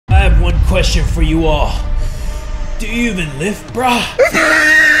question for you all. Do you even lift, brah?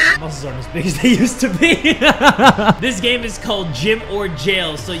 Muscles aren't as big as they used to be. This game is called Gym or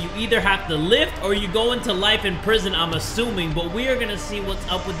Jail, so you either have to lift or you go into life in prison, I'm assuming. But we are gonna see what's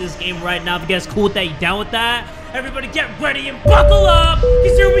up with this game right now. If you guys cool with that, you down with that? Everybody get ready and buckle up,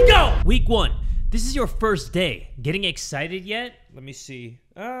 because here we go. Week 1. This is your first day. Getting excited yet? Let me see.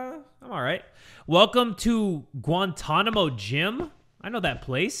 I'm all right. Welcome to Guantanamo Gym. I know that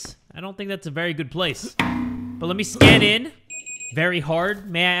place. I don't think that's a very good place. But let me scan in. Very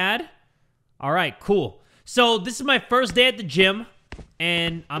hard, may I add? All right, cool. So this is my first day at the gym,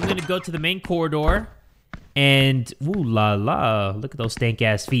 and I'm gonna go to the main corridor, and ooh la la, look at those stank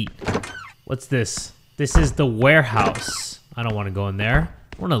ass feet. What's this? This is the warehouse. I don't want to go in there.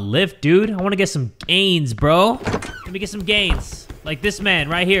 I want to lift, dude. I want to get some gains, bro. Let me get some gains, like this man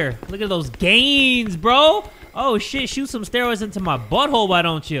right here. Look at those gains, bro. Oh shit, shoot some steroids into my butthole, why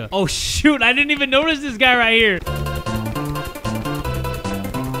don't you? Oh shoot, I didn't even notice this guy right here.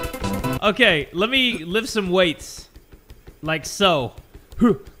 Okay, let me lift some weights. Like so.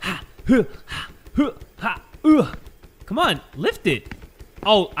 Come on, lift it.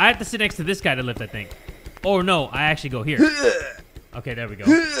 Oh, I have to sit next to this guy to lift, I think. Or no, I actually go here. Okay, there we go.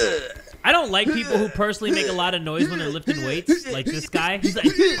 I don't like people who personally make a lot of noise when they're lifting weights. Like this guy. He's like...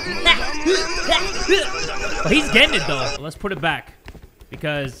 But he's getting it, though. Let's put it back.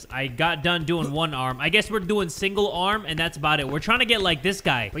 Because I got done doing one arm. I guess we're doing single arm, and that's about it. We're trying to get like this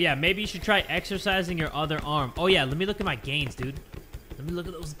guy. But yeah, maybe you should try exercising your other arm. Oh yeah, let me look at my gains, dude. Let me look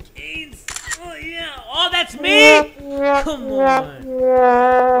at those gains. Oh yeah. Oh, that's me? Come on.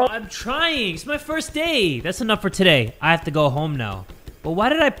 Bro, I'm trying. It's my first day. That's enough for today. I have to go home now. But why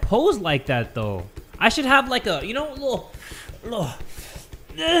did I pose like that, though? I should have like a, you know, little But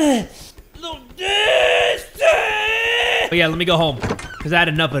yeah, let me go home. Because I had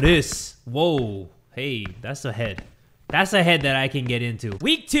enough of this. Whoa. Hey, that's a head. That's a head that I can get into.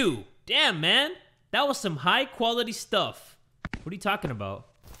 Week 2. Damn, man. That was some high quality stuff. What are you talking about?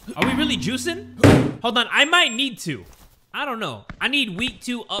 Are we really juicing? Hold on, I might need to. I don't know. I need week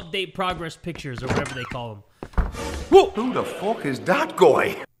 2 update progress pictures or whatever they call them. Whoa! Who the fuck is that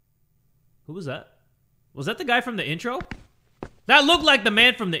guy? Who was that? Was that the guy from the intro? That looked like the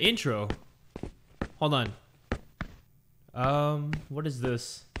man from the intro. Hold on. What is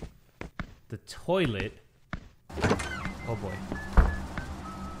this? The toilet. Oh boy.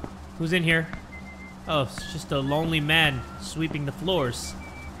 Who's in here? Oh, it's just a lonely man sweeping the floors.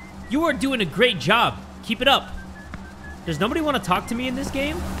 You are doing a great job. Keep it up. Does nobody want to talk to me in this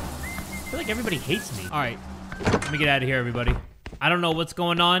game? I feel like everybody hates me. All right, let me get out of here, everybody. I don't know what's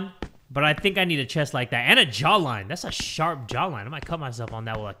going on, but I think I need a chest like that. And a jawline. That's a sharp jawline. I might cut myself on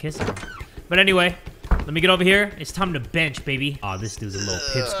that while I kiss him. But anyway, let me get over here. It's time to bench, baby. Oh, this dude's a little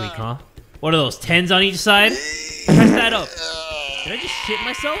pipsqueak, huh? What are those, 10s on each side? Press that up. Did I just shit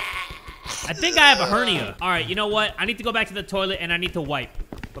myself? I think I have a hernia. All right, you know what? I need to go back to the toilet and I need to wipe.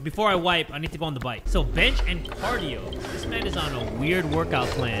 But before I wipe, I need to go on the bike. So bench and cardio. This man is on a weird workout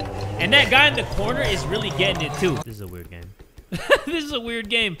plan. And that guy in the corner is really getting it too. This is a weird game. This is a weird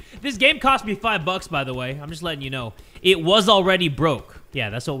game. This game cost me $5, by the way. I'm just letting you know. It was already broke. Yeah,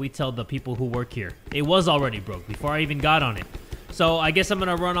 that's what we tell the people who work here. It was already broke before I even got on it. So I guess I'm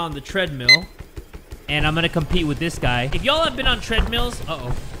gonna run on the treadmill. And I'm gonna compete with this guy. If y'all have been on treadmills...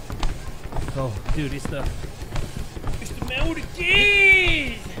 Uh-oh. Oh, dude, it's the man with the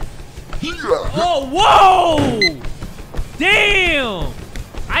keys! Oh, whoa! Damn!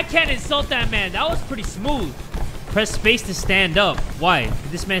 I can't insult that man. That was pretty smooth. Press space to stand up. Why?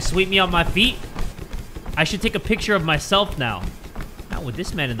 Did this man sweep me off my feet? I should take a picture of myself now. Not with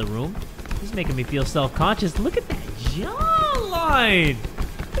this man in the room. He's making me feel self-conscious. Look at that jawline.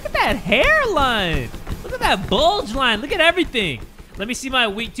 Look at that hairline. Look at that bulge line. Look at everything. Let me see my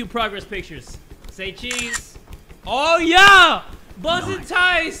week 2 progress pictures. Say cheese. Oh, yeah! Buzz and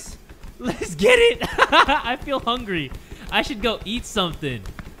Tice! Let's get it! I feel hungry. I should go eat something.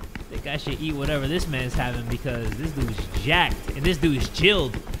 I think I should eat whatever this man's having because this dude's jacked and this dude's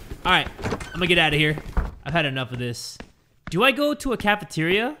chilled. All right, I'm gonna get out of here. I've had enough of this. Do I go to a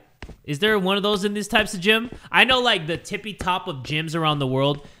cafeteria? Is there one of those in these types of gym? I know like the tippy top of gyms around the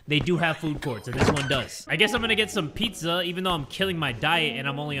world, they do have food courts, and this one does. I guess I'm gonna get some pizza, even though I'm killing my diet and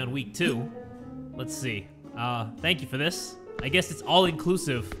I'm only on week 2. Let's see. Thank you for this. I guess it's all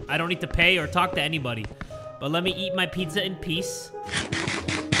inclusive. I don't need to pay or talk to anybody. But let me eat my pizza in peace.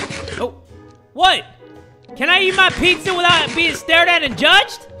 Oh, what? Can I eat my pizza without being stared at and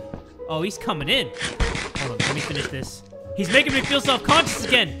judged? Oh, he's coming in. Hold on, let me finish this. He's making me feel self-conscious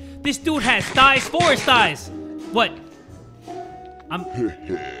again. This dude has thighs for his thighs. What?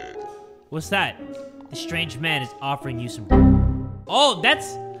 What's that? The strange man is offering you some... Oh,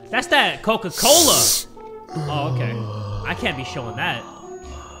 that's that Coca-Cola. Oh, okay. I can't be showing that.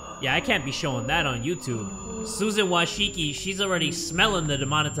 Yeah, I can't be showing that on YouTube. Susan Washiki, she's already smelling the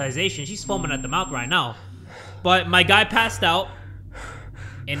demonetization. She's foaming at the mouth right now. But my guy passed out.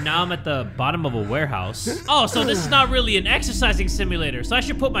 And now I'm at the bottom of a warehouse. Oh, so this is not really an exercising simulator. So I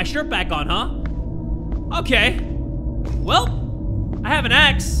should put my shirt back on, huh? Okay. Well, I have an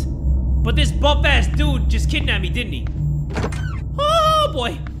axe. But this buff-ass dude just kidnapped me, didn't he? Oh,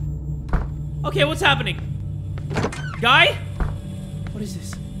 boy. Okay, what's happening? Guy? What is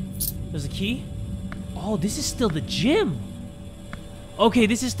this? There's a key? Oh, this is still the gym. Okay,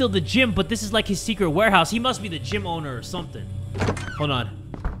 this is still the gym, but this is like his secret warehouse. He must be the gym owner or something. Hold on.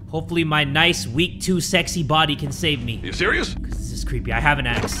 Hopefully my nice, weak 2 sexy body can save me. You serious? Cause this is creepy. I have an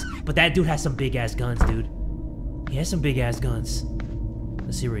axe. But that dude has some big-ass guns, dude. He has some big-ass guns.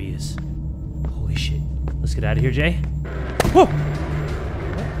 Let's see where he is. Holy shit. Let's get out of here, Jay. Whoa!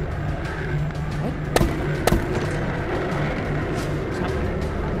 What?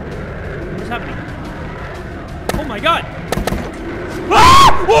 What's happening? Oh my god!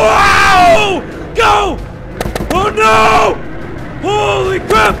 Ah! Whoa! Go! Oh no! Holy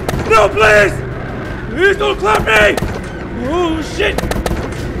crap! No, please! Please don't clap me! Oh shit!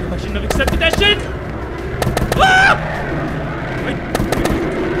 I shouldn't have accepted that shit! Ah!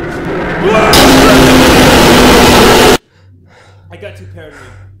 I got too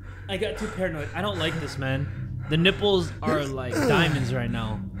paranoid. I got too paranoid. I don't like this, man. The nipples are like diamonds right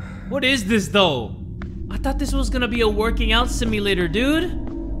now. What is this, though? I thought this was gonna be a working out simulator, dude.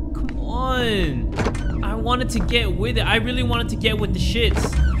 Come on. I wanted to get with it. I really wanted to get with the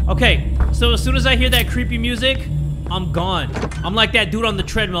shits. Okay, so as soon as I hear that creepy music, I'm gone. I'm like that dude on the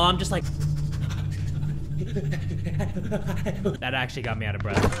treadmill. I'm just like... That actually got me out of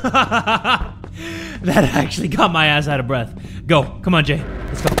breath. That actually got my ass out of breath. Go. Come on, Jay.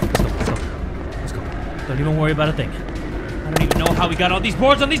 Let's go. Let's go. Let's go. Let's go. Don't even worry about a thing. I don't even know how we got all these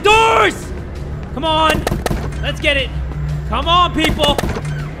boards on these doors! Come on. Let's get it. Come on, people.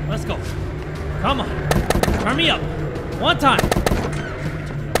 Let's go. Come on. Turn me up. One time.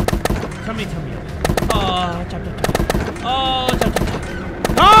 Turn me up. Oh, chop, chop, chop. Oh, chop, chop,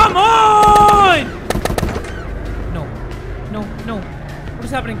 chop. Come on! No. What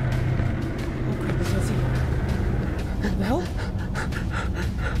is happening? Oh, crap. I can't see. What the hell?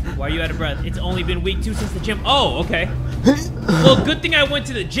 Why are you out of breath? It's only been week 2 since the gym. Oh, okay. Well, good thing I went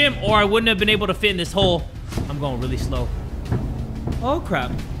to the gym or I wouldn't have been able to fit in this hole. I'm going really slow. Oh,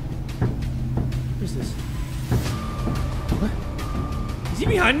 crap. What is this? What? Is he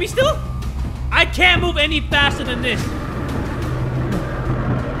behind me still? I can't move any faster than this.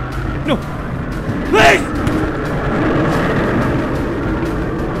 No. Please!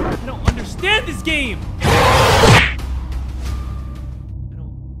 I don't understand this game.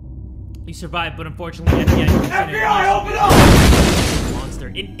 You survived, but unfortunately, FBI, open up! Monster.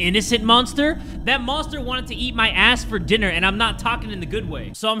 An innocent monster? That monster wanted to eat my ass for dinner, and I'm not talking in the good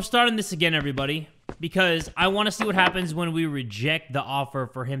way. So I'm starting this again, everybody, because I want to see what happens when we reject the offer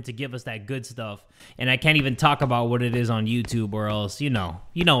for him to give us that good stuff. And I can't even talk about what it is on YouTube, or else, you know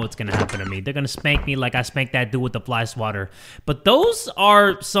what's gonna happen to me. They're gonna spank me like I spanked that dude with the fly swatter. But those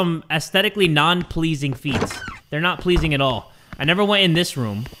are some aesthetically non-pleasing feats. They're not pleasing at all. I never went in this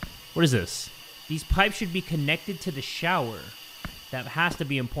room. What is this? These pipes should be connected to the shower. That has to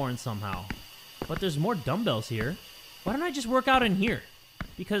be important somehow. But there's more dumbbells here. Why don't I just work out in here?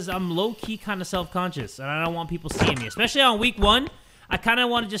 Because I'm low-key kind of self-conscious, and I don't want people seeing me. Especially on week 1, I kind of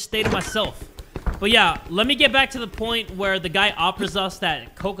want to just stay to myself. But yeah, let me get back to the point where the guy offers us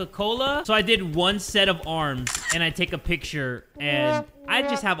that Coca-Cola. So I did 1 set of arms, and I take a picture, and I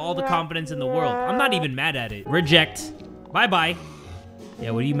just have all the confidence in the world. I'm not even mad at it. Reject. Bye-bye.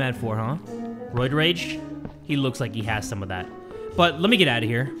 Yeah, what are you mad for, huh? Roid rage? He looks like he has some of that. But let me get out of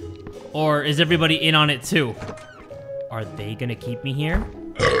here. Or is everybody in on it too? Are they gonna keep me here?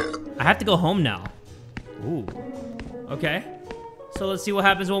 I have to go home now. Ooh. Okay. So let's see what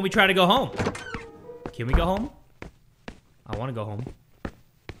happens when we try to go home. Can we go home? I want to go home.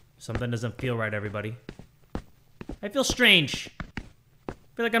 Something doesn't feel right, everybody. I feel strange. I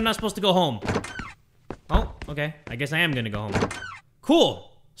feel like I'm not supposed to go home. Oh, okay. I guess I am gonna go home. Cool.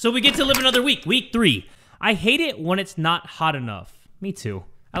 So we get to live another week. Week 3. I hate it when it's not hot enough. Me too.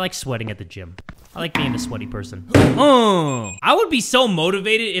 I like sweating at the gym. I like being a sweaty person. Oh, I would be so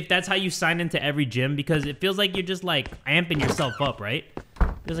motivated if that's how you sign into every gym, because it feels like you're just like amping yourself up, right?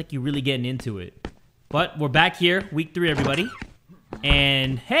 Feels like you're really getting into it. But we're back here, week 3, everybody.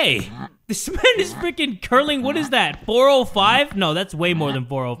 And hey, this man is freaking curling. What is that? 405? No, that's way more than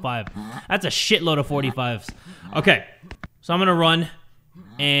 405. That's a shitload of 45s. Okay, so I'm gonna run,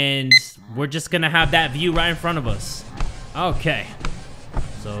 and we're just gonna have that view right in front of us. Okay,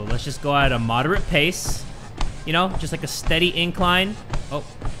 so let's just go at a moderate pace. You know, just like a steady incline. Oh,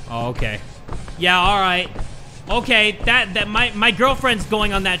 okay. Yeah, all right. Okay, my girlfriend's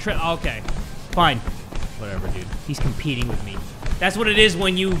going on that trip. Okay, fine. Whatever, dude. He's competing with me. That's what it is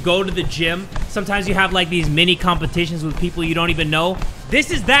when you go to the gym. Sometimes you have like these mini competitions with people you don't even know. This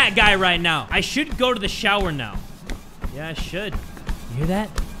is that guy right now. I should go to the shower now. Yeah, I should. You hear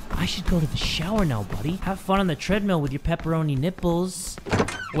that? I should go to the shower now, buddy. Have fun on the treadmill with your pepperoni nipples.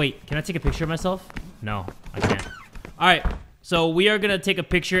 Wait, can I take a picture of myself? No, I can't. All right, so we are gonna take a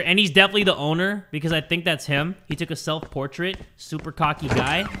picture, and he's definitely the owner because I think that's him. He took a self-portrait. Super cocky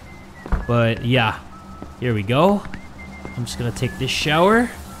guy. But yeah, here we go. I'm just gonna take this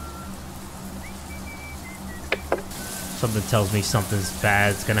shower. Something tells me something's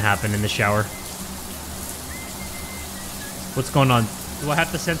bad's gonna happen in the shower. What's going on? Do I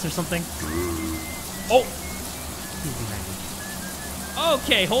have to censor something? Oh! He's behind me.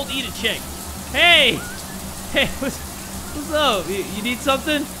 Okay, hold E to check. Hey! Hey, what's up? You need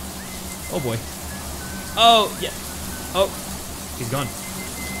something? Oh boy. Oh, yeah. Oh, he's gone.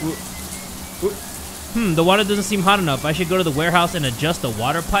 The water doesn't seem hot enough. I should go to the warehouse and adjust the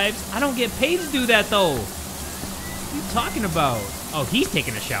water pipes. I don't get paid to do that, though. What are you talking about? Oh, he's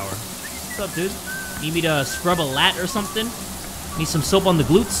taking a shower. What's up, dude? Need me to scrub a lat or something? Need some soap on the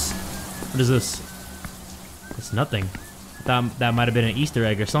glutes? What is this? It's nothing. I thought that might have been an Easter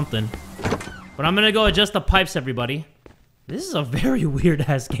egg or something. But I'm gonna go adjust the pipes, everybody. This is a very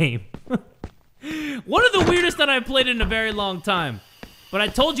weird-ass game. One of the weirdest that I've played in a very long time. But I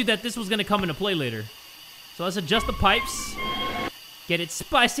told you that this was gonna come into play later. So let's adjust the pipes. Get it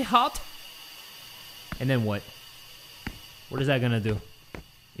spicy hot. And then what? What is that gonna do?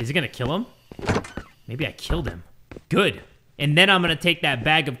 Is it gonna kill him? Maybe I killed him. Good. And then I'm gonna take that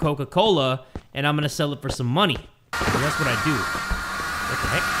bag of Coca-Cola and I'm gonna sell it for some money. So that's what I do. What the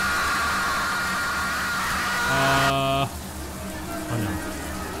heck? Oh no.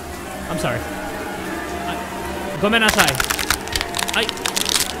 I'm sorry. Gomenasai.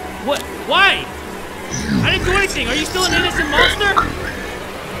 What? Why? I didn't do anything. Are you still an innocent monster?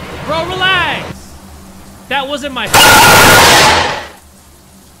 Bro, relax. That wasn't my fault.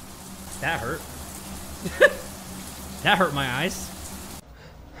 That hurt. That hurt my eyes.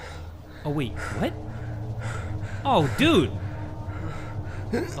 Oh, wait. What? Oh, dude.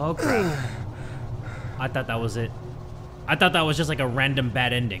 Oh, crap. I thought that was it. I thought that was just like a random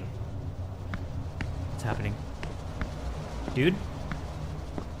bad ending. What's happening? Dude?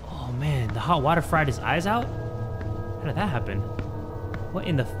 Oh, man. The hot water fried his eyes out? How did that happen? What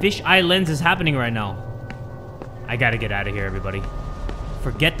in the fish eye lens is happening right now? I gotta get out of here, everybody.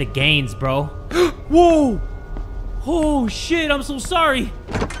 Forget the gains, bro. Whoa! Oh, shit. I'm so sorry.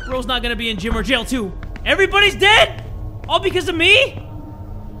 Bro's not gonna be in gym or jail, too. Everybody's dead? All because of me?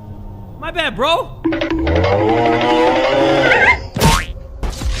 My bad, bro.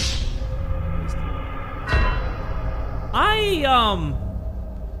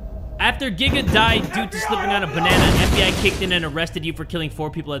 After Giga died due to slipping on a banana, FBI kicked in and arrested you for killing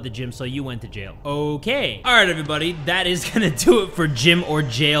 4 people at the gym, so you went to jail. Okay. All right, everybody, that is gonna do it for gym or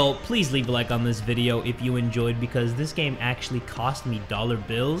jail. Please leave a like on this video if you enjoyed, because this game actually cost me dollar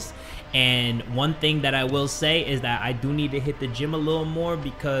bills. And one thing that I will say is that I do need to hit the gym a little more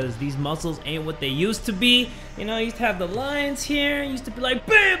because these muscles ain't what they used to be. You know, I used to have the lines here, used to be like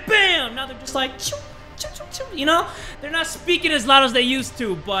bam, bam. Now they're just like choo, choo, choo, choo. You know, they're not speaking as loud as they used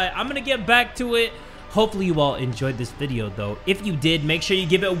to, but I'm gonna get back to it. Hopefully you all enjoyed this video though. If you did, make sure you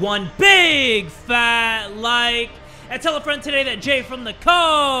give it one big fat like. And tell a friend today that Jay from the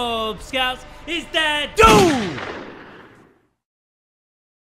Kubz Scouts is that dude!